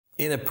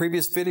In a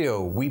previous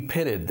video, we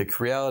pitted the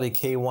Creality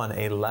K1,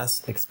 a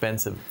less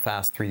expensive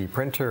fast 3D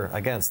printer,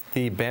 against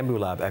the Bambu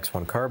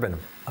X1 Carbon,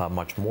 a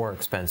much more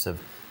expensive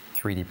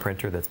 3D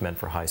printer that's meant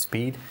for high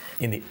speed,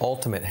 in the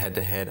ultimate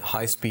head-to-head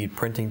high-speed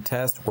printing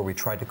test where we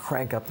tried to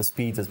crank up the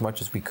speeds as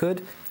much as we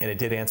could. And it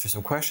did answer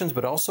some questions,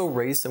 but also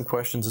raised some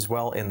questions as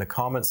well in the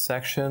comments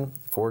section.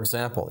 For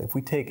example, if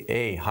we take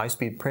a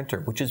high-speed printer,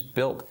 which is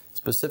built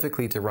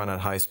specifically to run at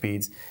high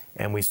speeds,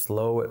 and we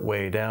slow it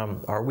way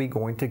down, are we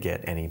going to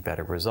get any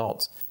better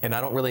results? And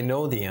I don't really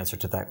know the answer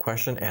to that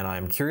question, and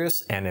I'm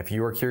curious, and if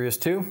you are curious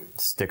too,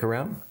 stick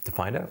around to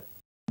find out.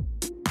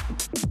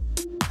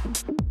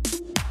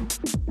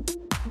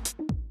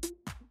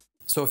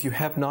 So if you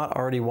have not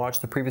already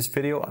watched the previous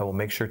video, I will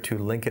make sure to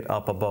link it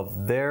up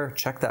above there.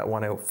 Check that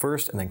one out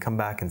first and then come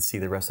back and see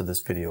the rest of this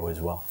video as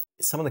well.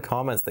 Some of the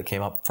comments that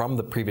came up from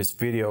the previous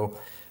video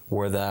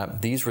were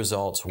that these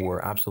results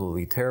were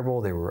absolutely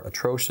terrible, they were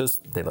atrocious,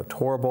 they looked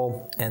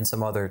horrible, and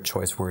some other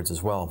choice words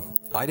as well.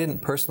 I didn't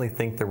personally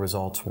think the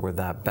results were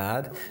that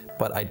bad,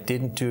 but I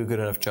didn't do a good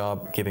enough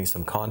job giving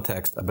some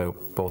context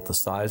about both the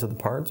size of the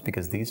parts,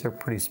 because these are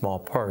pretty small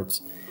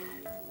parts,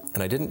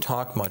 and I didn't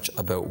talk much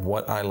about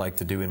what I like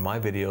to do in my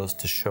videos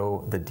to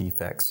show the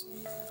defects.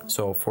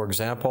 So for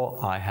example,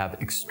 I have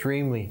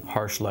extremely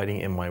harsh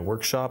lighting in my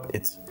workshop.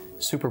 It's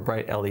super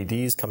bright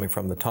LEDs coming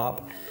from the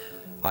top.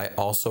 I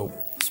also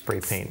spray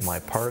paint my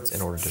parts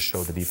in order to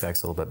show the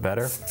defects a little bit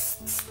better.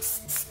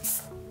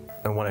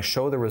 And when I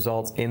show the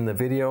results in the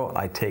video,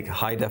 I take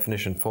high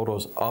definition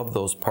photos of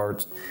those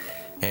parts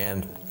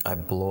and I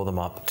blow them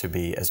up to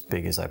be as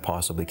big as I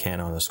possibly can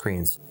on the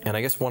screens. And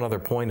I guess one other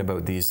point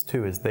about these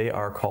too is they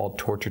are called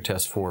torture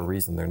tests for a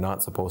reason. They're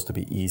not supposed to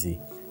be easy.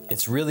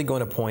 It's really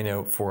going to point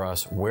out for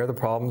us where the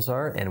problems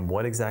are and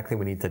what exactly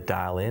we need to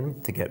dial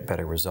in to get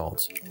better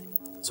results.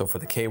 So for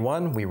the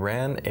K1, we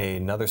ran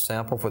another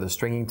sample for the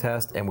stringing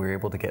test and we were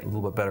able to get a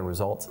little bit better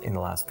results in the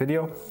last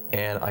video.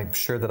 And I'm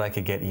sure that I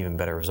could get even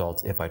better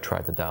results if I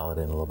tried to dial it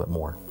in a little bit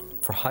more.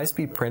 For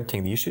high-speed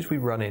printing, the issues we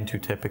run into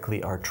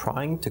typically are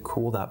trying to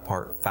cool that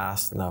part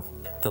fast enough.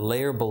 The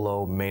layer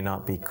below may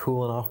not be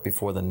cool enough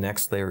before the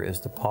next layer is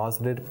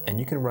deposited, and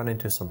you can run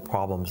into some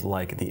problems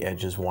like the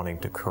edges wanting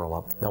to curl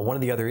up. Now, one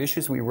of the other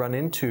issues we run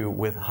into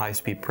with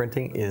high-speed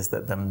printing is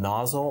that the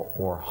nozzle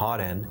or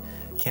hot end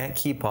can't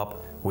keep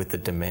up with the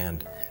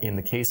demand. In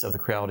the case of the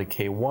Creality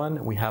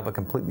K1, we have a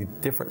completely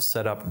different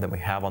setup than we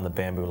have on the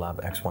Bambu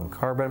X1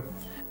 Carbon.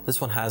 This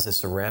one has a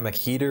ceramic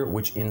heater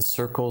which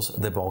encircles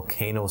the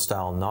volcano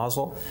style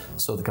nozzle.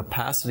 So the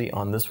capacity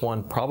on this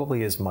one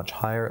probably is much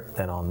higher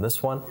than on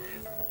this one.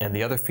 And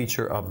the other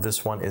feature of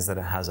this one is that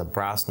it has a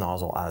brass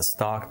nozzle as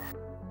stock,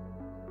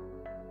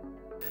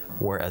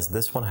 whereas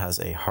this one has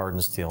a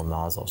hardened steel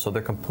nozzle. So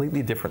they're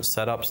completely different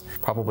setups.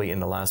 Probably in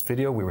the last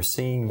video, we were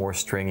seeing more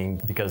stringing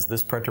because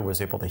this printer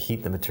was able to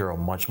heat the material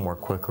much more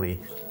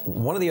quickly.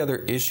 One of the other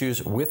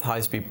issues with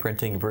high-speed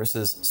printing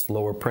versus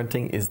slower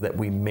printing is that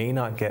we may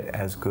not get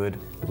as good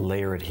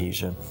layer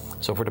adhesion.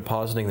 So if we're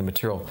depositing the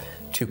material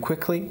too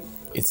quickly,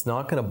 it's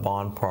not going to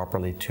bond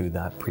properly to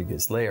that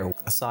previous layer.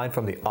 Aside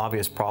from the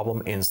obvious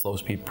problem in slow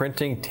speed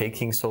printing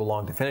taking so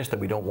long to finish that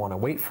we don't want to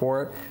wait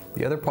for it,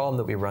 the other problem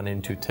that we run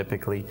into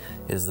typically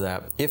is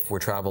that if we're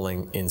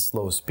traveling in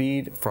slow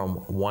speed from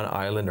one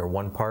island or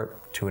one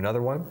part to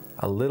another one,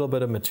 a little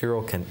bit of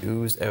material can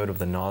ooze out of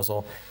the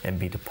nozzle and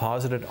be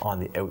deposited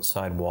on the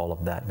outside wall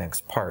of that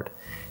next part.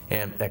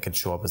 And that can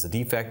show up as a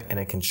defect, and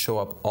it can show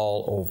up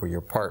all over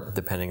your part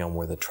depending on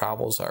where the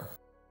travels are.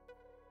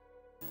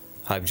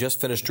 I've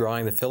just finished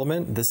drying the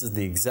filament. This is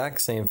the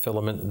exact same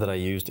filament that I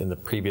used in the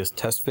previous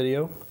test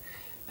video.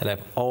 And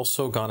I've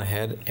also gone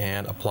ahead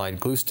and applied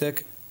glue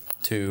stick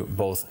to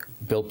both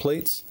build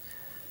plates.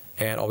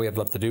 And all we have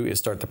left to do is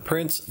start the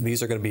prints.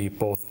 These are going to be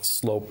both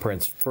slow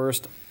prints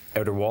first.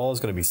 Outer wall is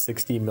going to be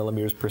 60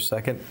 millimeters per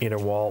second, inner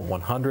wall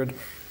 100,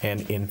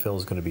 and infill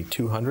is going to be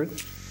 200.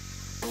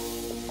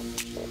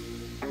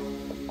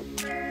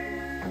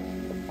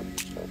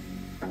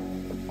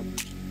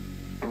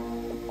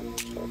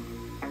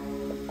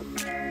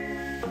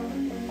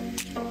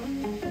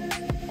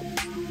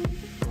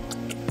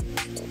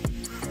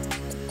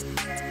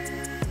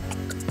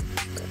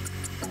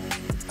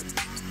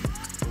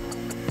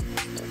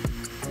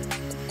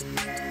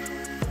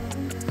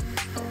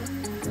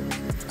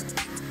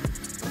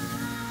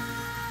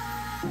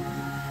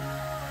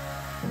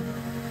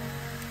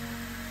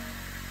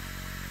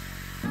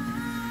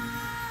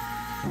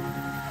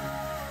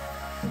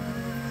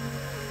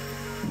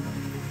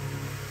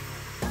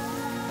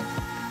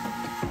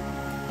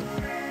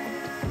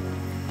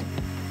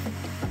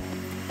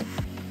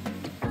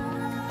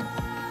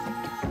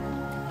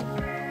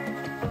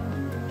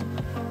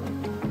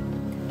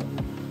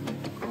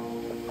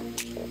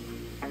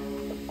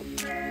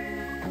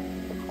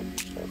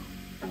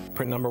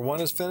 Print number 1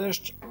 is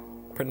finished.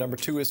 Print number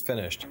 2 is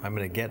finished. I'm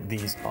going to get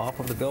these off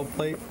of the build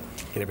plate,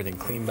 get everything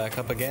cleaned back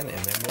up again, and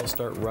then we'll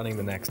start running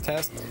the next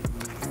test.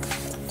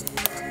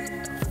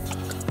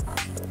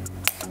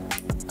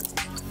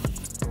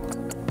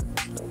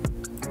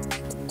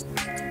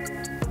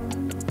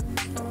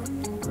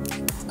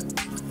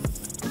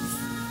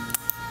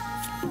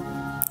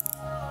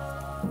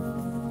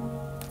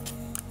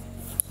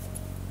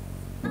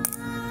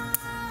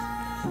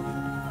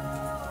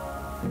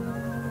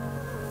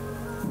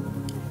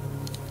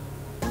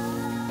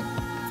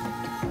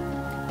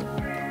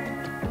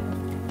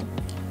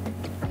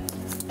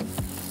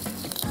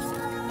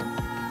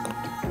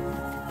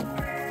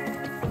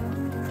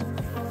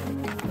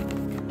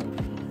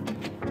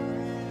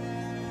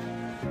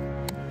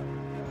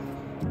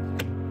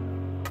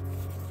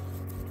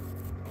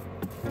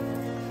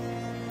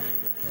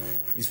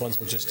 These ones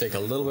will just take a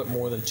little bit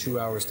more than 2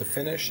 hours to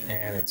finish,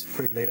 and it's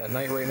pretty late at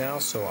night right now,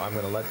 so I'm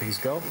going to let these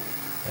go,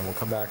 and we'll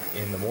come back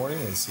in the morning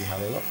and see how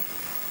they look.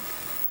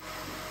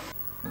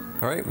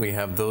 All right, we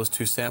have those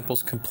 2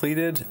 samples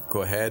completed.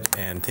 Go ahead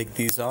and take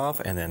these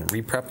off and then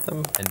re-prep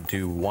them and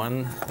do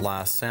one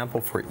last sample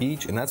for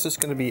each, and that's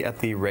just going to be at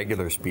the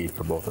regular speed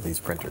for both of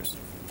these printers.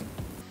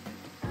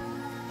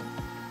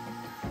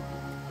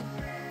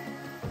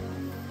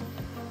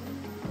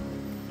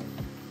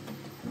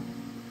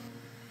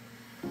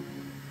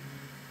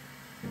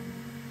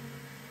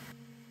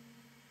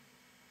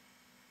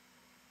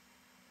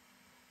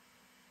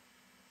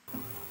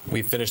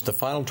 We finished the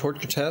final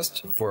torture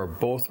test for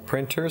both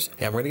printers,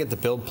 and we're going to get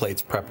the build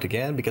plates prepped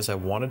again because I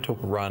wanted to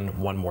run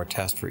one more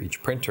test for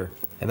each printer.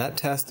 And that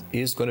test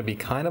is going to be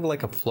kind of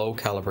like a flow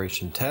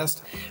calibration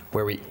test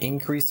where we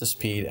increase the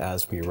speed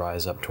as we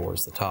rise up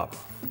towards the top.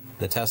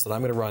 The test that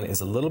I'm going to run is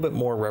a little bit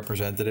more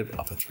representative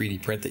of a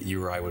 3D print that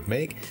you or I would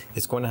make.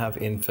 It's going to have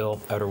infill,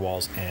 outer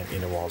walls, and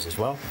inner walls as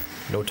well.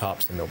 No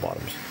tops and no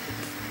bottoms.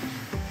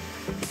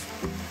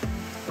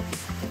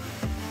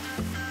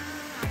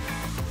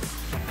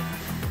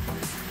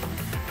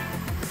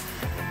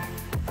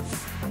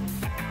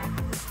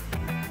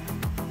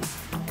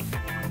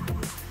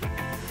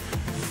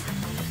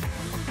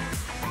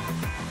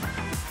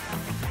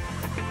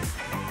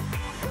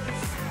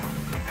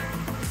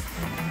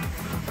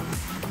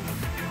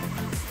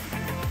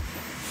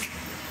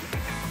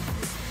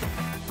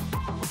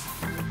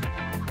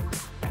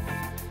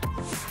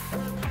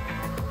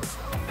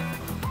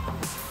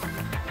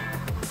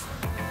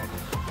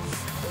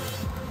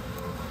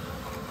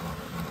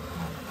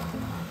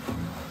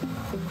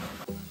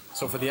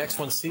 So for the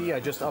X1C, I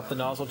just upped the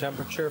nozzle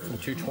temperature from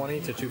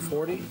 220 to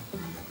 240.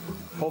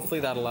 Hopefully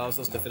that allows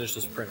us to finish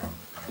this printer.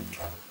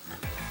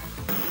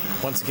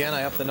 Once again,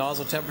 I upped the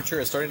nozzle temperature.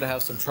 It's starting to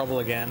have some trouble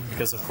again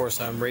because of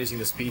course I'm raising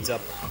the speeds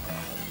up.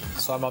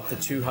 So I'm up to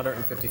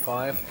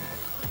 255.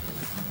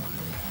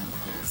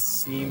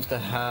 Seems to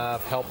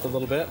have helped a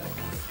little bit.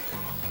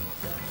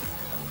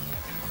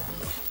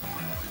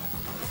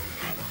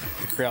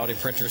 The Creality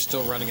printer is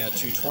still running at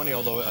 220,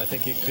 although I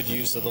think it could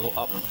use a little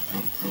up.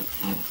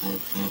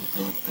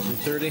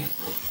 230.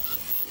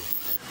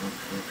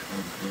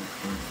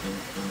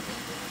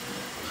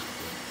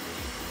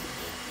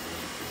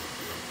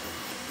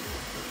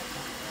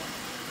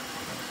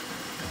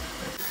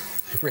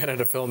 I ran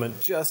out of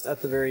filament just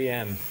at the very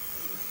end.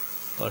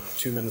 Like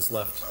 2 minutes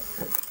left.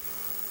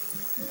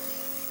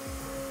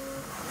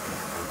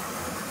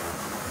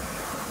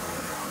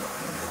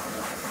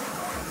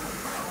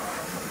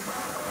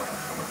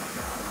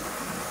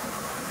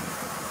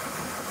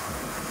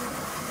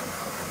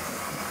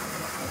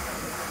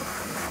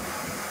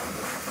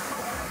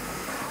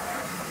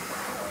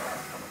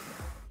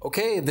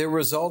 Okay, the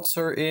results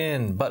are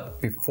in, but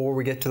before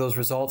we get to those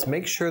results,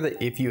 make sure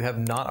that if you have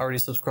not already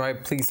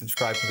subscribed, please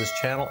subscribe to this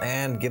channel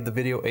and give the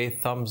video a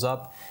thumbs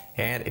up.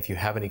 And if you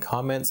have any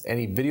comments,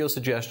 any video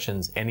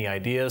suggestions, any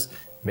ideas,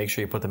 make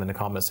sure you put them in the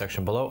comment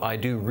section below. I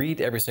do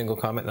read every single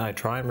comment and I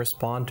try and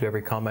respond to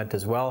every comment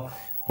as well,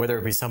 whether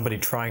it be somebody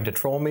trying to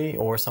troll me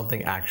or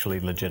something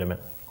actually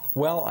legitimate.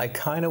 Well, I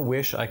kind of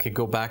wish I could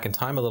go back in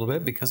time a little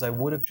bit because I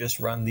would have just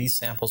run these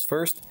samples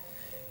first.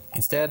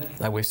 Instead,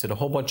 I wasted a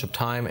whole bunch of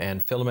time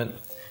and filament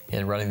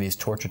in running these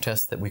torture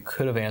tests that we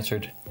could have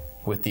answered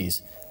with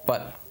these.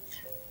 But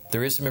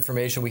there is some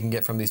information we can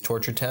get from these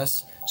torture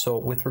tests. So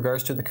with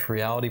regards to the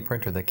Creality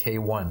printer, the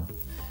K1,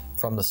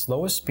 from the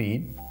slowest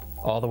speed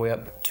all the way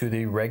up to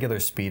the regular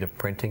speed of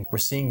printing, we're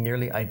seeing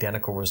nearly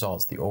identical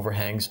results. The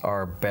overhangs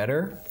are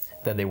better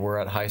than they were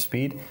at high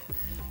speed.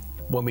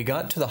 When we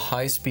got to the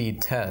high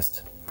speed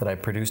test that I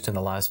produced in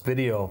the last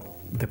video,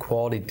 the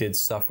quality did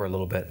suffer a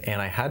little bit,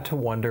 and I had to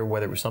wonder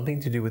whether it was something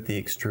to do with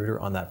the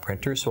extruder on that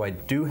printer. So I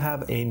do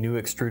have a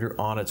new extruder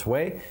on its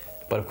way,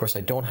 but of course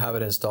I don't have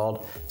it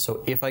installed.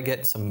 So if I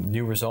get some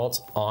new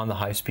results on the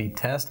high-speed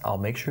test, I'll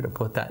make sure to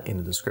put that in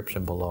the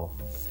description below.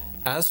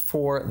 As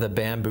for the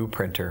Bambu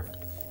printer,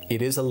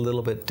 it is a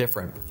little bit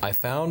different. I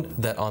found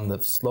that on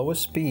the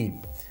slowest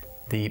speed,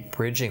 the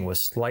bridging was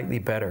slightly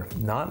better.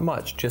 Not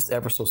much, just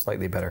ever so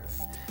slightly better.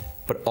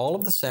 But all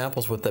of the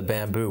samples with the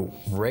Bambu,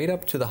 right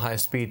up to the high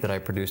speed that I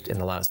produced in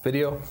the last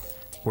video,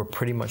 were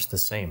pretty much the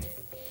same.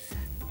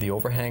 The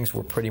overhangs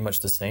were pretty much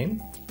the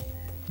same,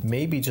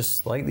 maybe just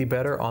slightly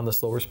better on the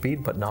slower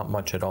speed, but not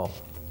much at all.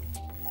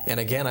 And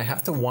again, I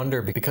have to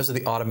wonder, because of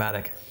the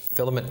automatic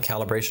filament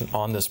calibration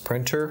on this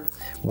printer,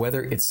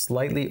 whether it's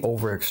slightly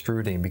over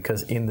extruding,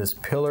 because in this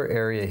pillar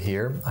area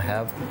here, I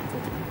have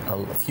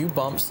a few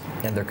bumps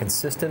and they're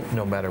consistent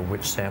no matter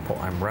which sample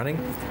I'm running.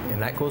 And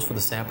that goes for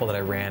the sample that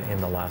I ran in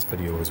the last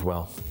video as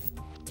well.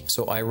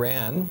 So I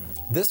ran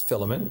this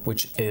filament,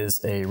 which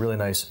is a really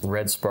nice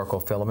red sparkle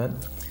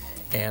filament,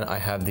 and I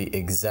have the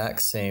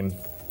exact same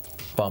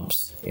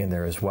bumps in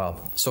there as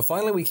well. So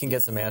finally we can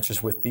get some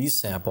answers with these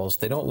samples.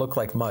 They don't look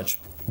like much,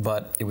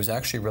 but it was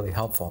actually really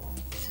helpful.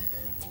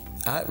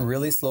 At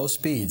really slow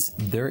speeds,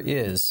 there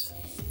is,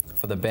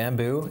 for the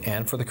Bambu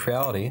and for the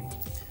Creality,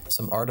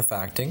 some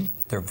artifacting.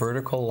 They're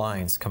vertical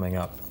lines coming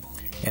up.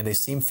 and they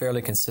seem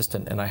fairly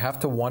consistent. And I have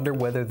to wonder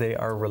whether they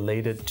are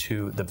related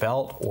to the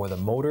belt or the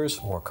motors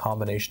or a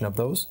combination of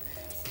those.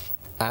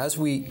 As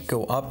we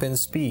go up in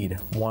speed,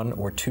 1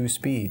 or 2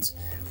 speeds,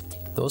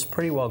 those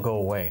pretty well go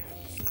away.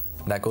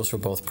 That goes for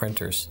both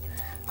printers.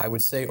 I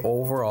would say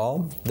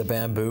overall, the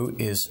Bambu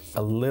is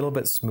a little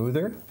bit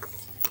smoother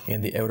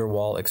in the outer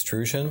wall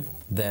extrusion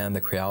than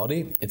the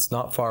Creality. It's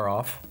not far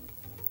off.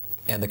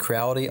 And the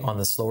Creality on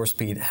the slower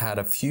speed had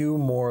a few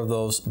more of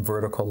those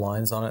vertical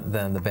lines on it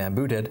than the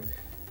Bambu did.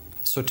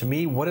 So to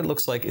me, what it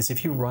looks like is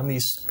if you run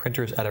these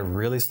printers at a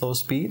really slow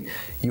speed,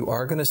 you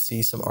are going to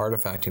see some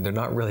artifacting. They're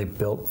not really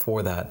built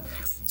for that.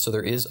 So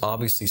there is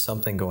obviously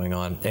something going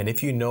on. And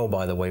if you know,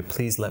 by the way,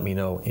 please let me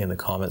know in the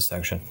comment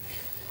section.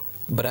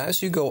 But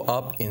as you go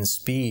up in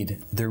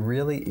speed, there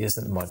really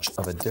isn't much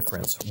of a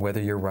difference,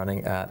 whether you're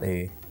running at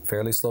a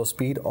fairly slow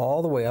speed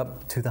all the way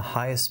up to the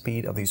highest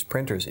speed of these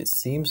printers. It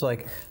seems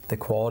like the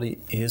quality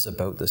is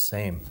about the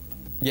same.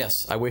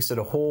 Yes, I wasted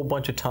a whole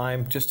bunch of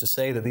time just to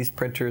say that these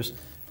printers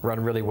run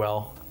really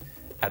well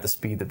at the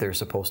speed that they're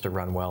supposed to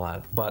run well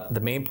at. But the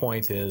main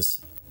point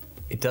is,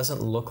 it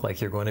doesn't look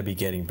like you're going to be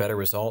getting better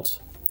results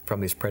from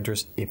these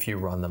printers if you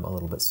run them a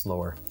little bit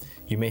slower.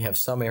 You may have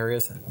some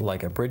areas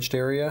like a bridged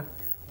area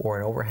or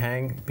an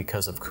overhang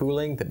because of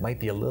cooling that might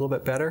be a little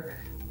bit better,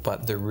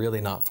 but they're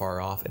really not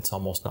far off. It's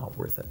almost not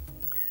worth it.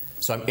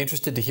 So I'm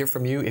interested to hear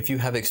from you. If you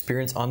have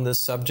experience on this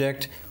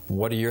subject,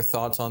 what are your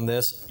thoughts on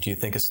this? Do you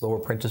think a slower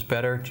print is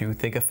better? Do you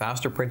think a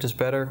faster print is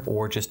better?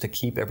 Or just to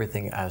keep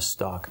everything as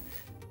stock?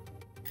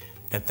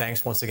 And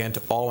thanks once again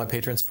to all my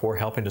patrons for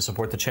helping to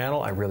support the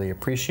channel. I really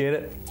appreciate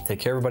it.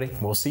 Take care, everybody.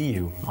 We'll see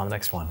you on the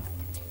next one.